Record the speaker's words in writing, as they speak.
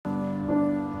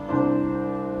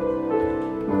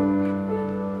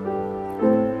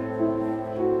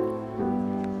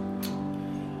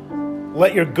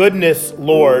Let your goodness,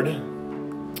 Lord,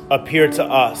 appear to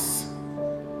us,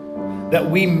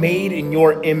 that we made in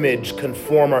your image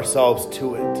conform ourselves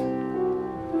to it.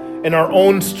 In our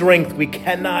own strength, we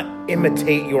cannot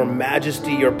imitate your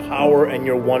majesty, your power, and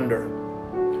your wonder,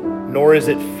 nor is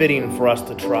it fitting for us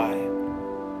to try.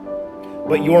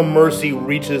 But your mercy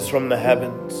reaches from the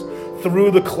heavens, through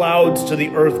the clouds to the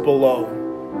earth below.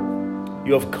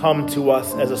 You have come to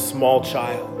us as a small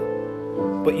child,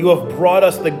 but you have brought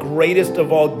us the greatest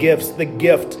of all gifts, the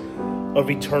gift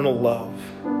of eternal love.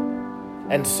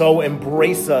 And so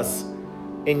embrace us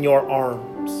in your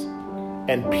arms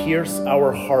and pierce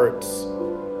our hearts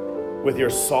with your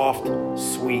soft,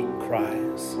 sweet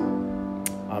cries.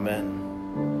 Amen.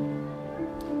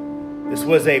 This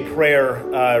was a prayer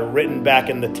written back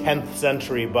in the 10th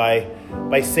century by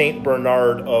Saint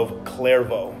Bernard of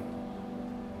Clairvaux.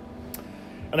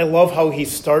 And I love how he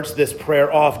starts this prayer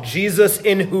off. Jesus,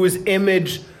 in whose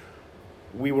image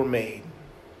we were made.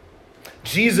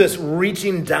 Jesus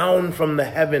reaching down from the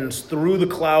heavens through the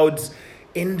clouds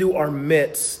into our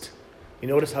midst. You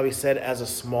notice how he said, as a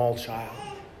small child.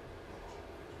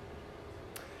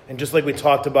 And just like we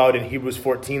talked about in Hebrews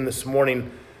 14 this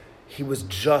morning, he was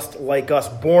just like us,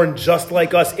 born just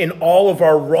like us in all of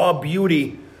our raw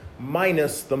beauty,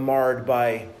 minus the marred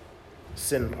by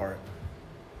sin part.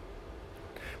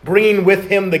 Bringing with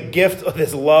him the gift of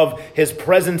his love, his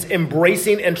presence,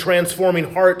 embracing and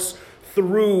transforming hearts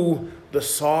through the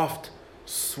soft,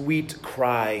 sweet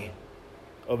cry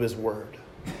of his word.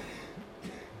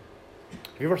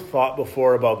 Have you ever thought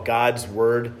before about God's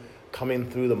word coming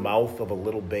through the mouth of a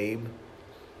little babe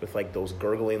with like those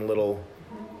gurgling little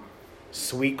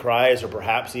sweet cries, or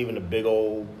perhaps even a big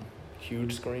old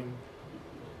huge scream?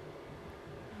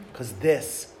 Because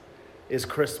this is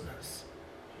Christmas.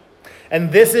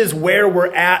 And this is where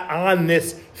we're at on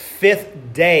this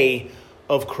 5th day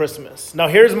of Christmas. Now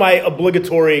here's my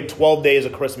obligatory 12 days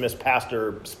of Christmas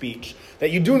pastor speech.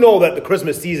 That you do know that the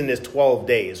Christmas season is 12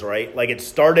 days, right? Like it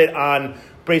started on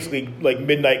basically like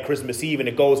midnight Christmas Eve and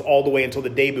it goes all the way until the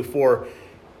day before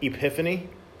Epiphany.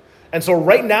 And so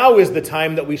right now is the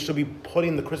time that we should be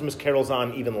putting the Christmas carols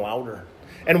on even louder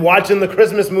and watching the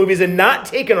Christmas movies and not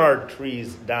taking our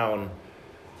trees down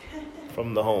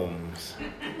from the homes.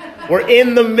 We're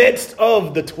in the midst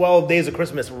of the 12 days of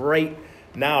Christmas right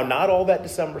now. Not all that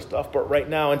December stuff, but right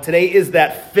now. And today is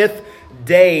that 5th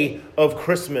day of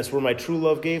Christmas where my true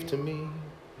love gave to me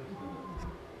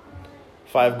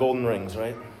 5 golden rings,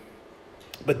 right?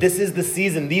 But this is the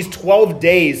season. These 12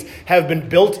 days have been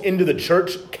built into the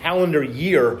church calendar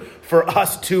year for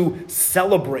us to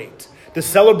celebrate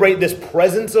this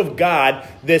presence of God,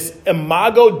 this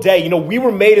Imago Dei. You know, we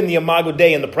were made in the Imago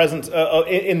Dei, in the presence,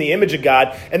 in the image of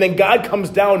God, and then God comes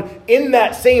down in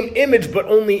that same image, but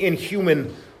only in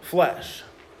human flesh.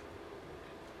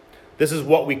 This is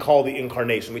what we call the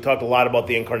incarnation. We talked a lot about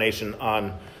the incarnation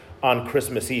on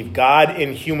Christmas Eve. God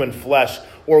in human flesh,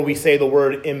 or we say the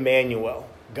word Emmanuel,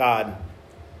 God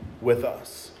with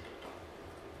us.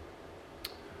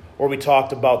 Or we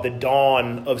talked about the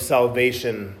dawn of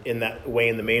salvation in that Way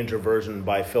in the Manger version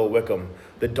by Phil Wickham.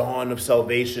 The dawn of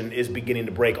salvation is beginning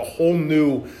to break. A whole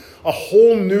new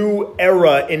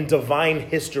era in divine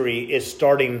history is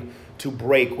starting to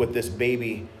break with this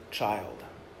baby child.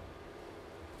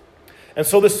 And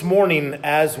so this morning,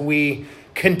 as we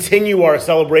continue our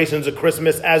celebrations of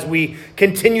Christmas, as we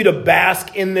continue to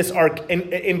bask in this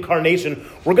incarnation,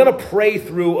 we're going to pray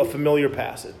through a familiar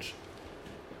passage.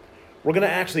 We're going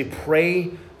to actually pray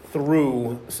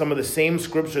through some of the same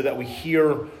scripture that we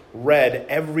hear read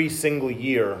every single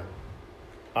year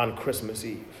on Christmas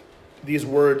Eve. These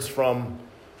words from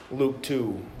Luke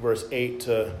 2, verse 8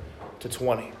 to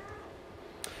 20.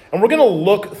 And we're going to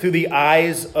look through the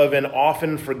eyes of an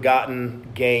often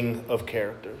forgotten gang of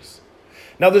characters.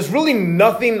 Now, there's really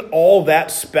nothing all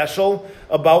that special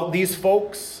about these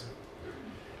folks,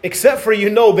 except for,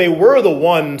 they were the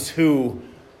ones who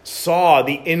saw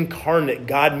the incarnate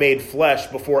God made flesh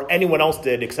before anyone else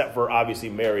did, except for obviously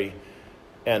Mary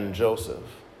and Joseph.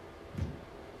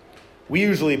 We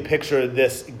usually picture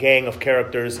this gang of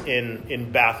characters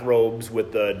in bathrobes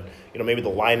with the, maybe the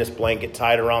Linus blanket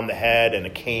tied around the head and a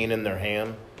cane in their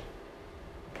hand.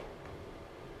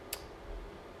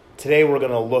 Today we're going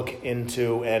to look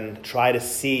into and try to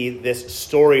see this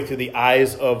story through the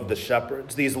eyes of the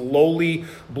shepherds. These lowly,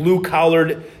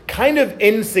 blue-collared, kind of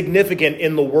insignificant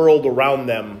in the world around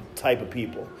them type of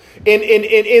people.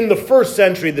 In the first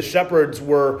century, the shepherds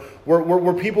were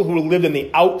people who lived in the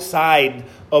outside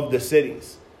of the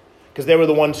cities, because they were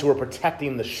the ones who were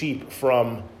protecting the sheep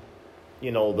from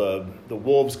the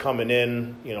wolves coming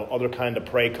in, other kind of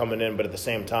prey coming in, but at the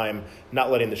same time,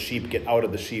 not letting the sheep get out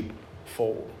of the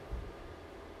sheepfold.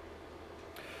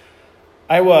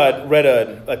 I read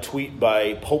a tweet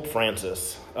by Pope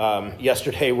Francis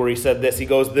yesterday where he said this. He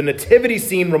goes, "The nativity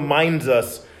scene reminds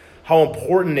us how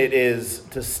important it is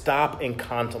to stop and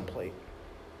contemplate."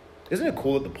 Isn't it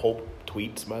cool that the Pope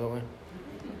tweets, by the way?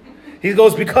 He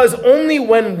goes, "Because only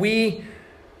when we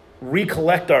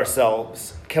recollect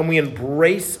ourselves can we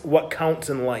embrace what counts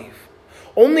in life.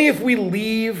 Only if we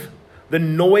leave the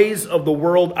noise of the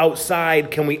world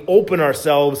outside can we open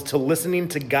ourselves to listening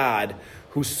to God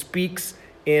who speaks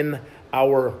in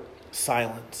our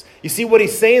silence." You see, what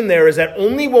he's saying there is that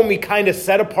only when we kind of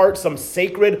set apart some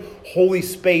sacred, holy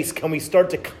space can we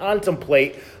start to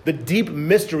contemplate the deep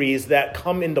mysteries that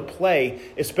come into play,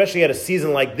 especially at a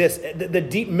season like this. The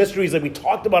deep mysteries that we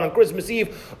talked about on Christmas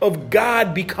Eve of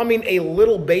God becoming a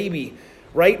little baby,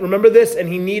 right? Remember this? And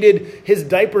he needed his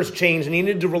diapers changed and he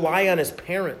needed to rely on his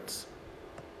parents.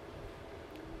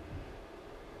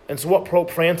 And so what Pope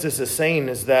Francis is saying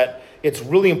is that it's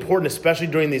really important, especially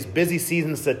during these busy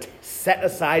seasons, to set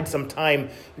aside some time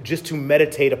just to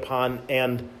meditate upon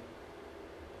and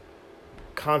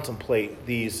contemplate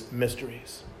these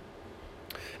mysteries.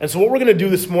 And so what we're going to do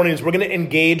this morning is we're going to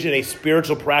engage in a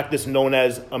spiritual practice known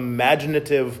as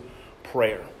imaginative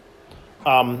prayer.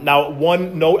 Now,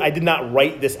 one note, I did not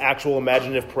write this actual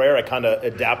imaginative prayer. I kind of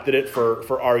adapted it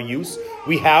for our use.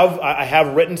 I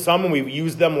have written some, and we've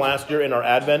used them last year in our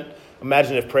Advent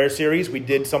Imaginative Prayer series. We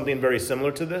did something very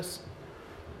similar to this.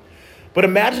 But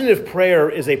imaginative prayer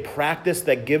is a practice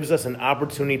that gives us an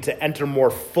opportunity to enter more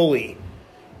fully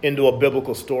into a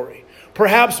biblical story.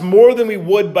 Perhaps more than we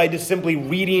would by just simply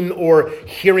reading or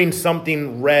hearing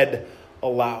something read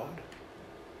aloud.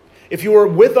 If you were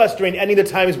with us during any of the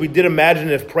times we did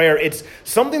imaginative prayer, it's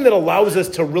something that allows us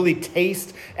to really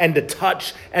taste and to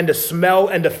touch and to smell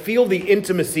and to feel the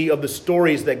intimacy of the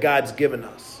stories that God's given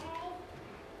us.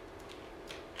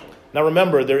 Now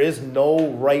remember, there is no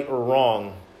right or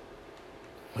wrong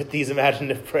with these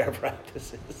imaginative prayer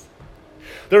practices.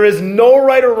 There is no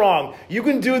right or wrong. You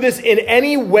can do this in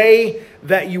any way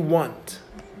that you want.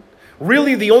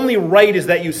 Really, the only right is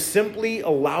that you simply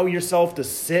allow yourself to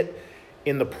sit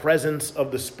in the presence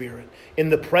of the Spirit, in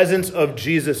the presence of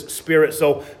Jesus' Spirit.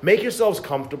 So make yourselves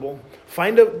comfortable.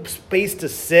 Find a space to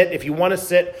sit. If you want to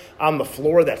sit on the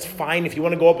floor, that's fine. If you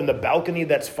want to go up in the balcony,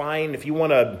 that's fine. If you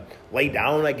want to lay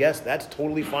down, I guess, that's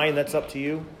totally fine. That's up to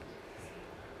you.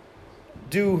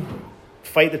 Do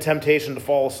fight the temptation to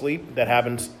fall asleep. That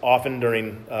happens often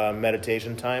during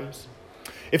meditation times.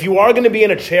 If you are going to be in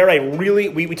a chair,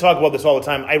 we talk about this all the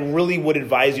time. I really would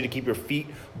advise you to keep your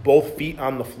both feet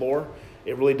on the floor.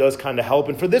 It really does kind of help.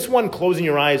 And for this one, closing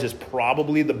your eyes is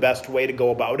probably the best way to go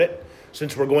about it,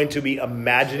 since we're going to be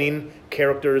imagining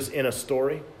characters in a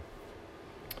story.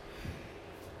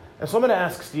 And so I'm going to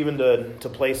ask Stephen to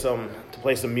play some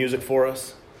music for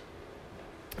us.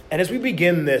 And as we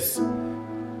begin this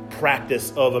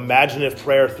practice of imaginative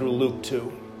prayer through Luke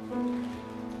 2,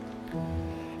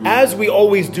 as we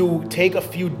always do, take a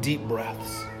few deep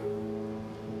breaths.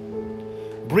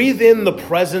 Breathe in the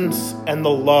presence and the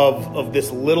love of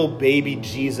this little baby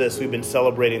Jesus we've been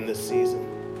celebrating this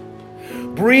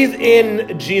season. Breathe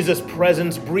in Jesus'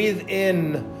 presence. Breathe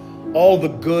in all the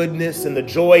goodness and the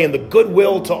joy and the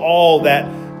goodwill to all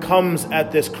that comes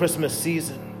at this Christmas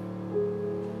season.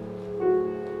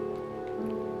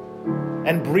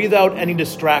 And breathe out any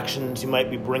distractions you might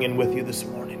be bringing with you this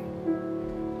morning.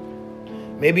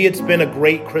 Maybe it's been a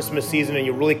great Christmas season and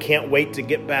you really can't wait to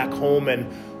get back home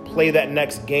and play that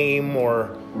next game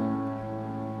or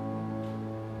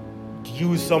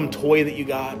use some toy that you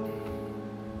got.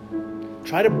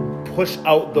 Try to push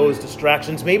out those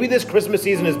distractions. Maybe this Christmas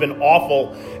season has been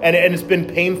awful and it's been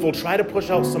painful. Try to push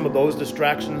out some of those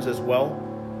distractions as well.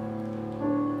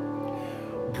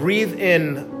 Breathe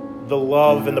in the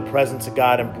love and the presence of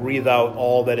God and breathe out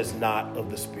all that is not of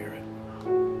the Spirit.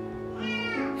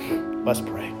 Let's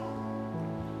pray.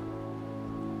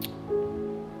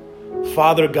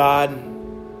 Father God,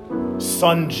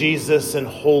 Son Jesus, and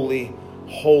Holy,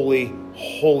 Holy,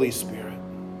 Holy Spirit,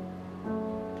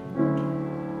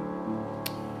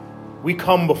 we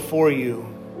come before you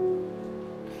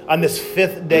on this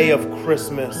 5th day of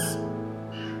Christmas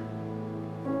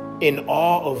in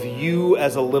awe of you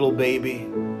as a little baby,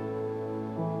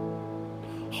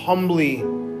 humbly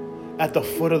at the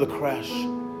foot of the creche,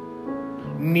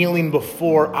 kneeling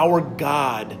before our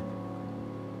God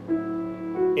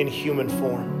in human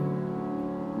form.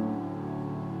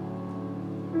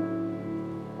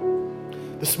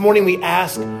 This morning we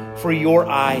ask for your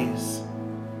eyes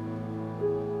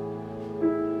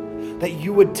that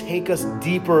you would take us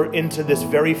deeper into this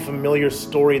very familiar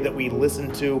story that we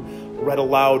listen to, read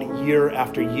aloud year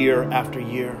after year after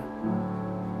year.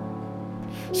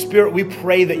 Spirit, we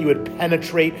pray that you would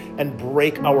penetrate and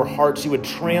break our hearts. You would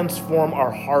transform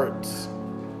our hearts.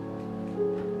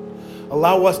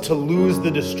 Allow us to lose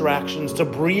the distractions, to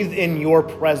breathe in your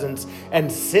presence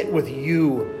and sit with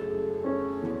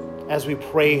you as we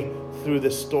pray through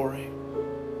this story.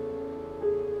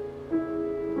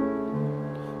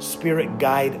 Spirit,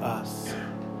 guide us.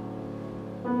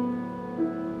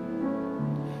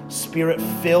 Spirit,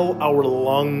 fill our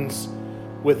lungs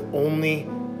with only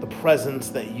the presence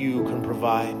that you can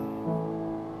provide.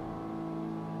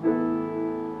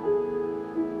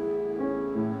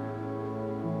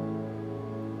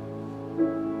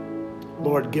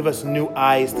 Lord, give us new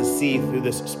eyes to see through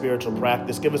this spiritual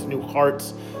practice. Give us new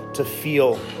hearts to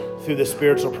feel through this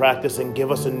spiritual practice, and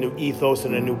give us a new ethos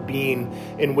and a new being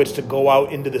in which to go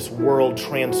out into this world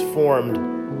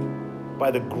transformed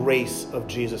by the grace of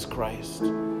Jesus Christ.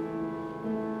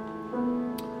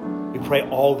 We pray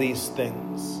all these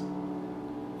things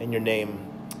in your name.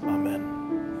 Amen.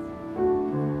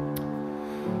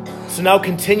 So now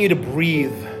continue to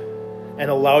breathe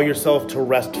and allow yourself to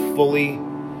rest fully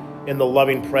in the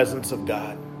loving presence of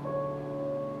God.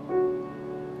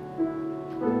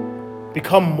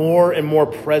 Become more and more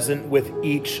present with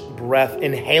each breath,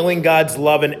 inhaling God's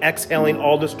love and exhaling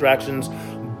all distractions,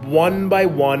 one by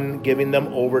one, giving them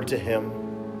over to Him.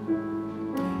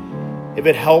 If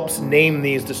it helps, name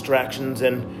these distractions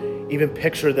and even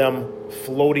picture them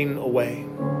floating away.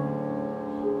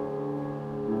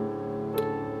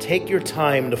 Take your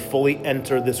time to fully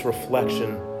enter this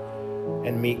reflection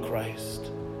and meet Christ.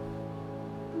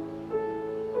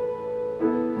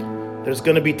 There's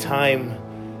going to be time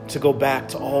to go back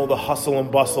to all the hustle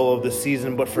and bustle of the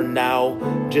season, but for now,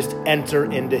 just enter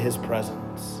into His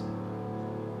presence.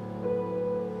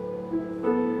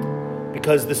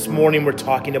 Because this morning we're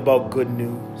talking about good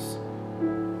news.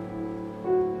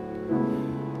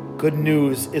 Good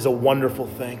news is a wonderful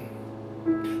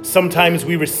thing. Sometimes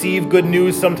we receive good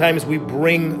news, sometimes we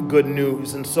bring good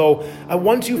news. And so I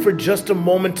want you for just a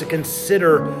moment to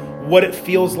consider what it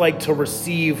feels like to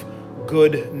receive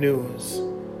good news.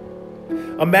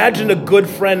 Imagine a good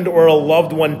friend or a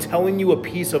loved one telling you a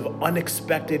piece of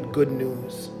unexpected good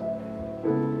news.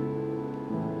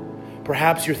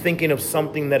 Perhaps you're thinking of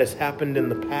something that has happened in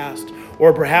the past,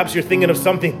 or perhaps you're thinking of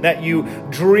something that you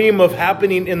dream of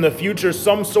happening in the future,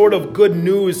 some sort of good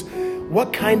news.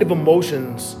 What kind of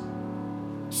emotions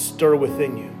stir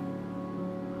within you?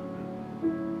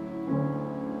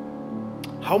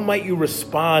 How might you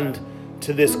respond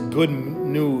to this good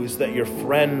news that your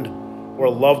friend or a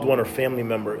loved one or family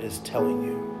member is telling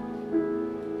you?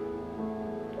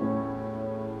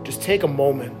 Just take a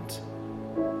moment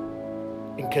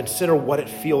and consider what it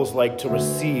feels like to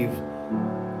receive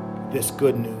this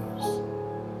good news.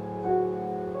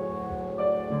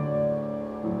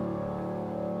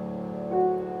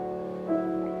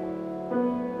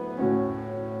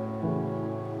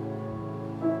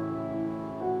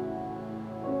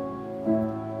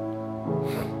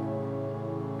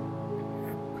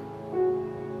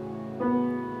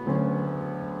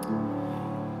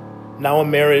 Now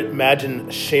imagine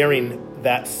sharing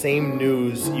that same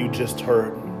news you just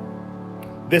heard.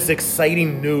 This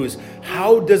exciting news.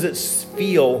 How does it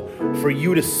feel for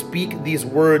you to speak these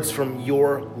words from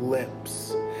your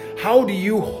lips? How do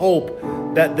you hope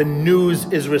that the news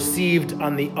is received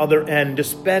on the other end? Just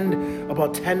spend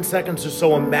about 10 seconds or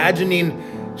so imagining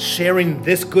sharing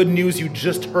this good news you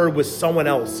just heard with someone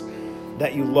else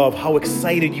that you love. How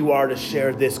excited you are to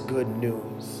share this good news.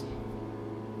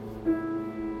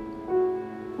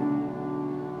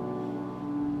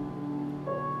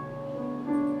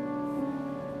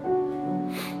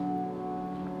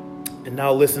 And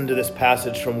now listen to this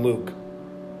passage from Luke.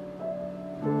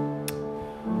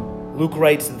 Luke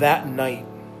writes, that night,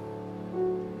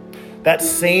 that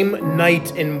same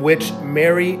night in which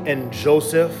Mary and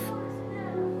Joseph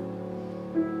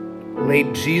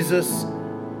laid Jesus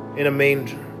in a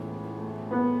manger,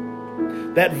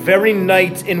 that very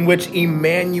night in which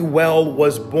Emmanuel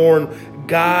was born,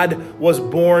 God was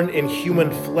born in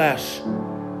human flesh,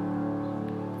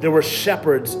 there were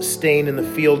shepherds staying in the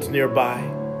fields nearby.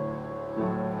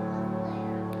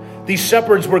 These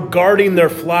shepherds were guarding their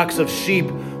flocks of sheep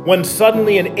when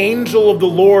suddenly an angel of the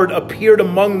Lord appeared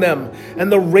among them,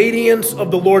 and the radiance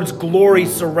of the Lord's glory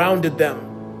surrounded them.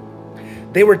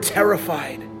 They were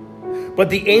terrified, but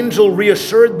the angel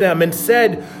reassured them and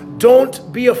said,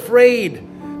 "Don't be afraid,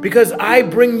 because I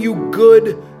bring you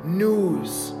good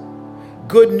news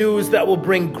that will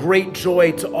bring great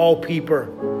joy to all people.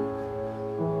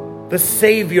 The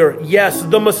Savior, yes,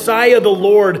 the Messiah, the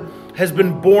Lord, has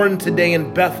been born today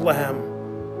in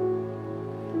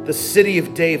Bethlehem, the city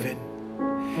of David.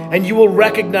 And you will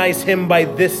recognize him by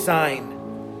this sign.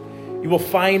 You will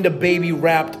find a baby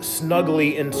wrapped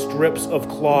snugly in strips of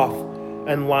cloth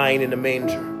and lying in a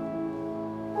manger.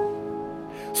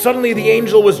 Suddenly the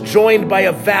angel was joined by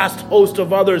a vast host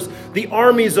of others, the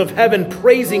armies of heaven,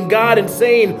 praising God and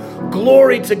saying,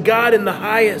 "Glory to God in the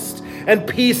highest, and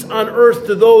peace on earth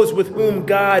to those with whom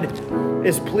God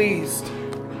is pleased."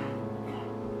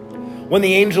 When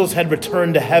the angels had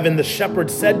returned to heaven, the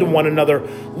shepherds said to one another,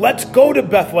 "Let's go to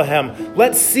Bethlehem.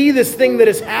 Let's see this thing that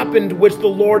has happened, which the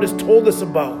Lord has told us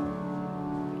about."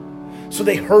 So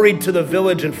they hurried to the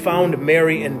village and found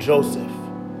Mary and Joseph.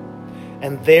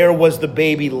 And there was the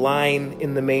baby lying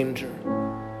in the manger.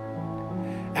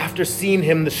 After seeing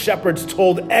him, the shepherds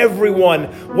told everyone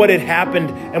what had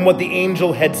happened and what the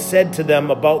angel had said to them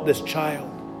about this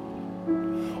child.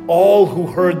 All who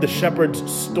heard the shepherds'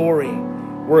 story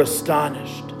were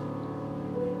astonished.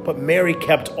 But Mary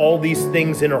kept all these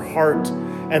things in her heart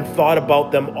and thought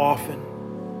about them often.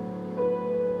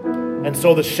 And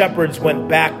so the shepherds went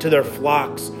back to their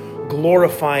flocks,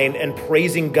 glorifying and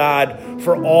praising God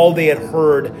for all they had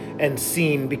heard and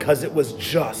seen, because it was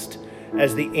just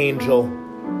as the angel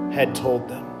had told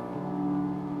them.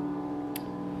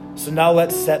 So now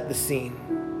let's set the scene.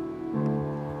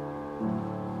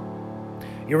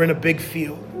 You're in a big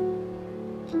field,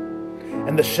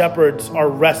 and the shepherds are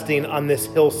resting on this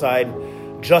hillside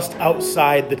just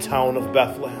outside the town of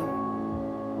Bethlehem.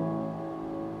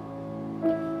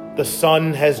 The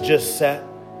sun has just set,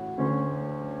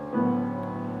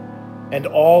 and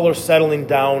all are settling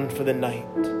down for the night.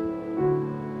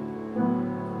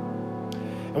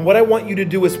 And what I want you to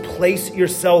do is place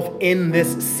yourself in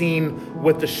this scene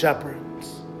with the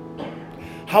shepherds.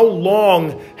 How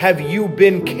long have you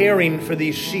been caring for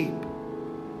these sheep?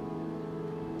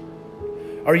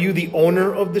 Are you the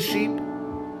owner of the sheep?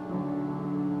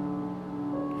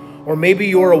 Or maybe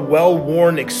you're a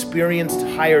well-worn, experienced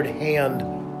hired hand.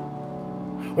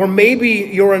 Or maybe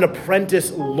you're an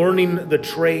apprentice learning the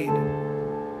trade.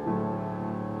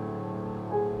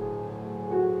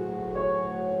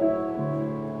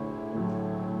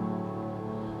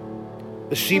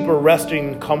 The sheep are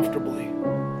resting comfortably.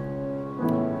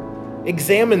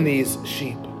 Examine these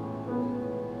sheep.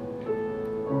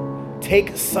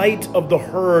 Take sight of the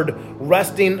herd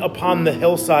resting upon the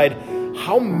hillside.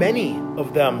 How many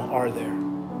of them are there?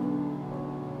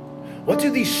 What do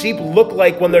these sheep look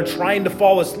like when they're trying to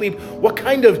fall asleep? What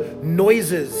kind of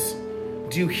noises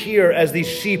do you hear as these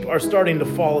sheep are starting to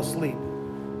fall asleep?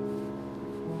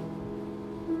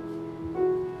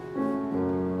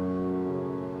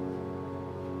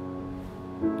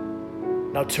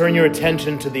 Now turn your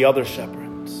attention to the other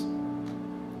shepherds.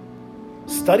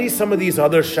 Study some of these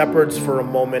other shepherds for a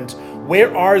moment.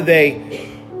 Where are they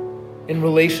in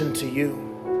relation to you?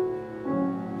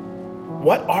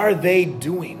 What are they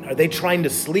doing? Are they trying to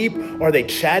sleep? Or are they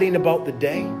chatting about the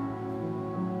day?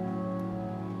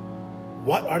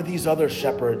 What are these other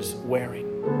shepherds wearing?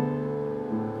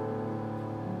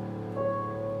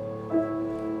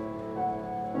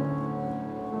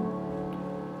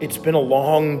 It's been a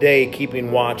long day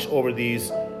keeping watch over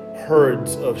these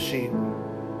herds of sheep.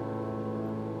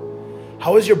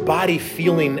 How is your body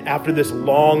feeling after this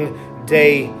long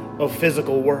day of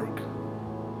physical work?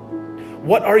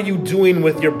 What are you doing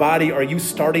with your body? Are you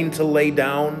starting to lay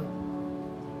down?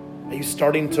 Are you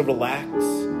starting to relax?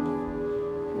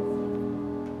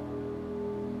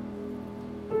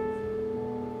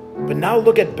 But now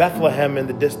look at Bethlehem in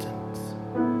the distance.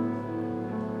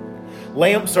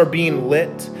 Lamps are being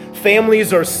lit.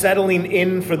 Families are settling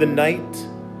in for the night.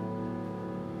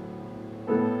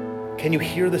 Can you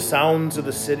hear the sounds of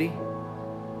the city?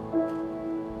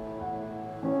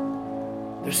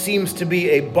 There seems to be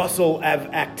a bustle of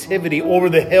activity over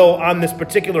the hill on this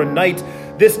particular night.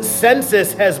 This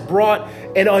census has brought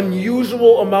an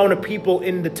unusual amount of people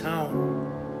into town.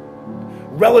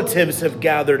 Relatives have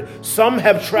gathered. Some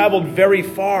have traveled very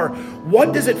far.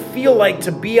 What does it feel like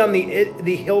to be on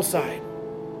the hillside?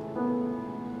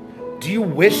 Do you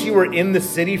wish you were in the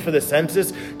city for the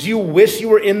census? Do you wish you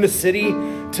were in the city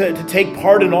to take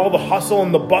part in all the hustle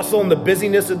and the bustle and the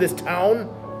busyness of this town?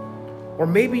 Or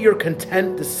maybe you're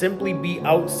content to simply be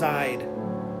outside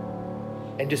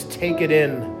and just take it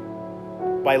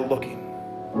in by looking.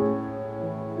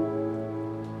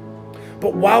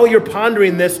 But while you're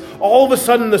pondering this, all of a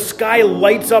sudden the sky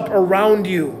lights up around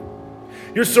you.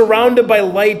 You're surrounded by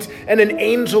light, and an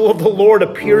angel of the Lord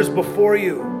appears before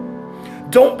you.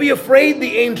 Don't be afraid,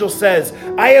 the angel says.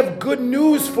 I have good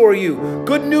news for you.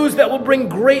 Good news that will bring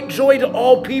great joy to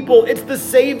all people. It's the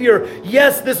Savior.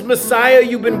 Yes, this Messiah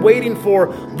you've been waiting for.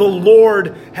 The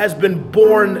Lord has been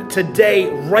born today,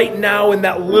 right now in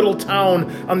that little town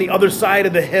on the other side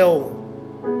of the hill.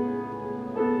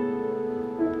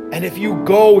 And if you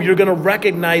go, you're going to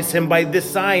recognize him by this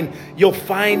sign. You'll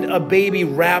find a baby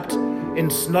wrapped in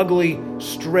snuggly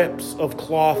strips of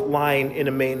cloth lying in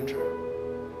a manger.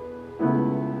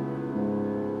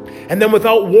 And then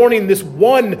without warning, this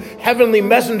one heavenly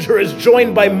messenger is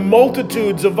joined by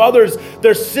multitudes of others.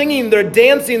 They're singing, they're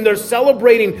dancing, they're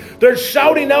celebrating, they're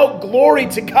shouting out glory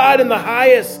to God in the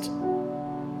highest,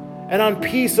 and on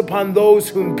peace upon those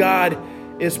whom God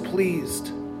is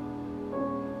pleased.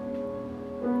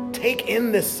 Take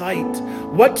in this sight.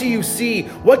 What do you see?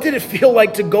 What did it feel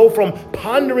like to go from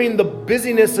pondering the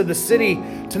busyness of the city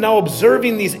to now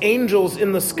observing these angels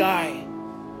in the sky?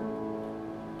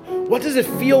 What does it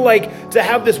feel like to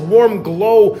have this warm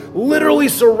glow literally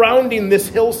surrounding this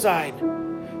hillside?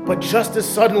 But just as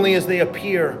suddenly as they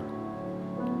appear,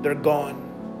 they're gone.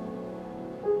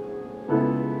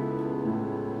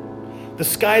 The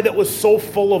sky that was so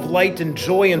full of light and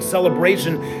joy and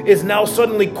celebration is now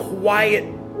suddenly quiet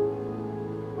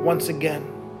once again.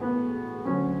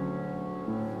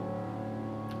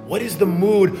 What is the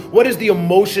mood? What is the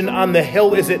emotion on the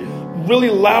hill? Is it really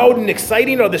loud and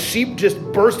exciting? Are the sheep just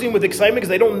bursting with excitement because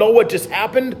they don't know what just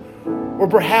happened? Or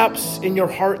perhaps in your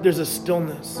heart there's a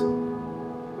stillness,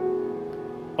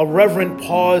 a reverent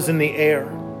pause in the air.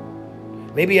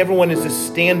 Maybe everyone is just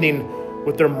standing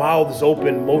with their mouths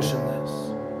open, motionless.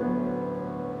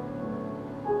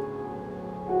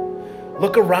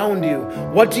 Look around you.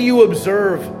 What do you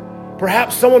observe?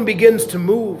 Perhaps someone begins to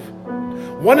move.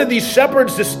 One of these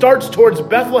shepherds just starts towards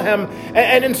Bethlehem,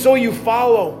 and so you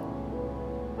follow.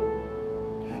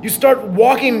 You start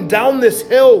walking down this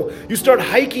hill. You start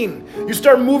hiking. You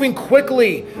start moving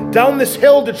quickly down this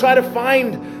hill to try to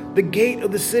find the gate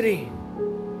of the city.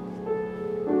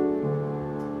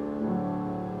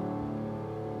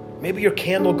 Maybe your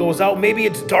candle goes out. Maybe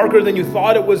it's darker than you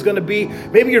thought it was going to be.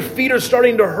 Maybe your feet are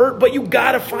starting to hurt, but you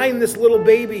got to find this little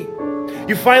baby.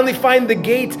 You finally find the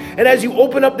gate, and as you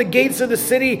open up the gates of the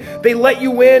city, they let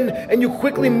you in, and you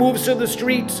quickly move through the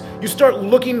streets. You start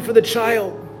looking for the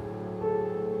child.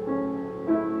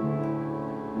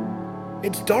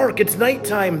 It's dark, it's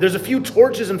nighttime. There's a few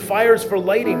torches and fires for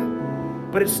lighting,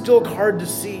 but it's still hard to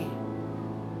see.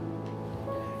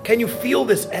 Can you feel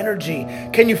this energy?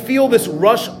 Can you feel this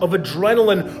rush of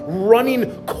adrenaline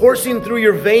running, coursing through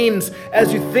your veins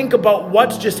as you think about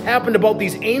what's just happened, about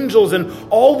these angels and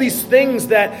all these things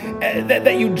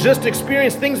that you just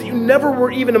experienced, things that you never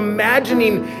were even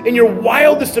imagining in your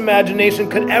wildest imagination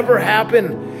could ever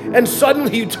happen. And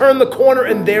suddenly you turn the corner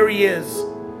and there he is.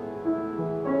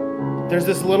 There's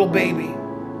this little baby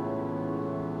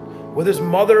with his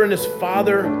mother and his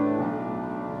father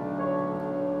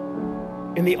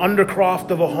in the undercroft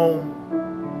of a home.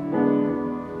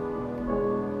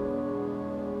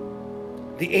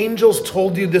 The angels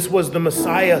told you this was the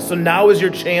Messiah, so now is your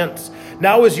chance.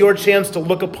 Now is your chance to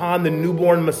look upon the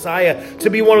newborn Messiah, to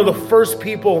be one of the first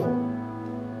people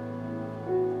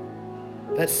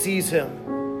that sees him.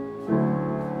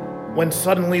 When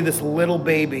suddenly this little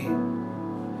baby,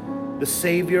 the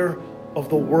Savior of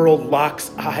the world, locks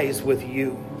eyes with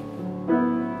you.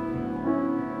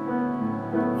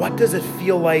 What does it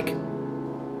feel like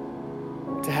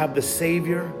to have the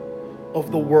Savior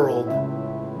of the world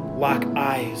lock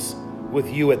eyes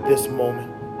with you at this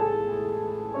moment?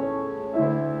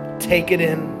 Take it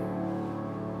in.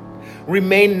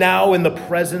 Remain now in the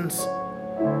presence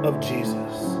of Jesus.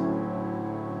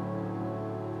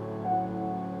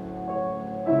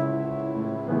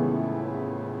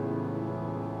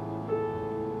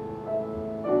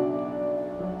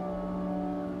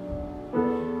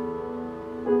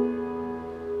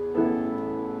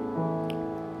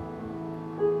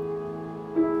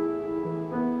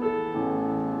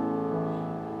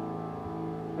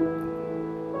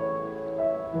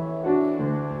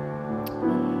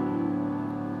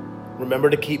 Remember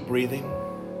to keep breathing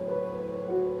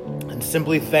and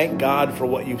simply thank God for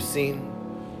what you've seen.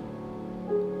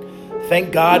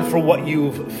 Thank God for what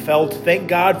you've felt. Thank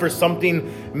God for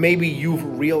something maybe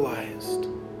you've realized.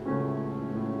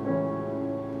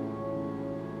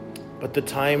 But the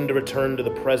time to return to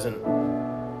the present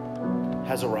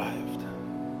has arrived.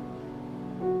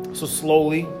 So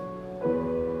slowly,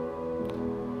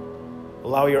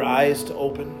 allow your eyes to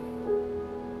open.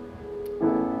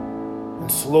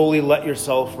 And slowly let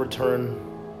yourself return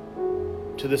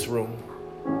to this room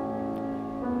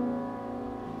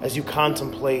as you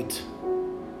contemplate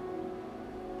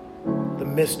the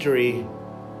mystery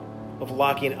of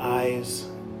locking eyes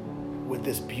with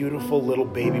this beautiful little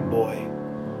baby boy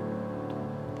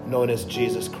known as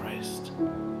Jesus Christ.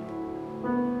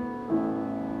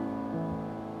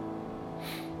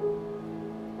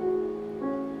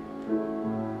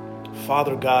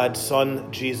 Father God,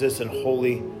 Son, Jesus, and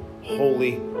Holy,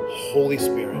 Holy, Holy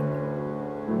Spirit,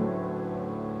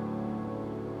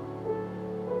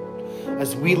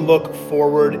 as we look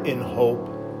forward in hope,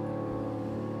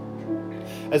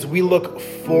 as we look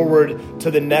forward to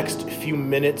the next few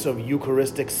minutes of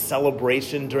Eucharistic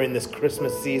celebration during this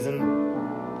Christmas season,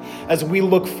 as we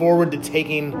look forward to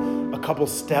taking a couple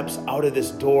steps out of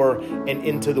this door and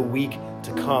into the week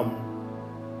to come,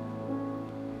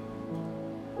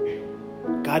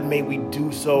 God, may we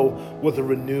do so with a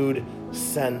renewed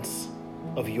sense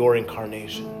of your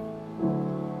incarnation,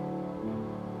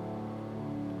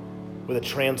 with a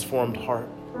transformed heart,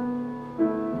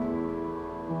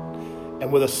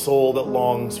 and with a soul that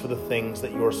longs for the things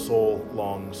that your soul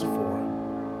longs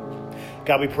for.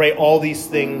 God, we pray all these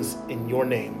things in your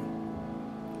name,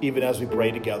 even as we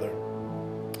pray together.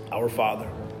 Our Father,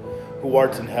 who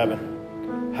art in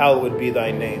heaven, hallowed be thy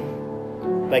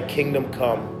name. Thy kingdom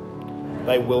come,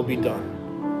 thy will be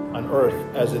done, on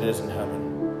earth as it is in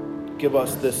heaven. Give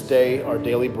us this day our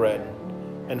daily bread,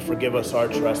 and forgive us our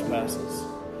trespasses,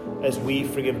 as we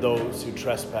forgive those who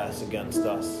trespass against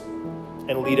us.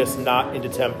 And lead us not into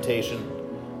temptation,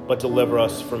 but deliver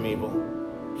us from evil.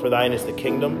 For thine is the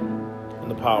kingdom, and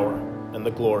the power, and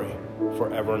the glory,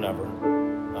 forever and ever.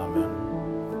 Amen.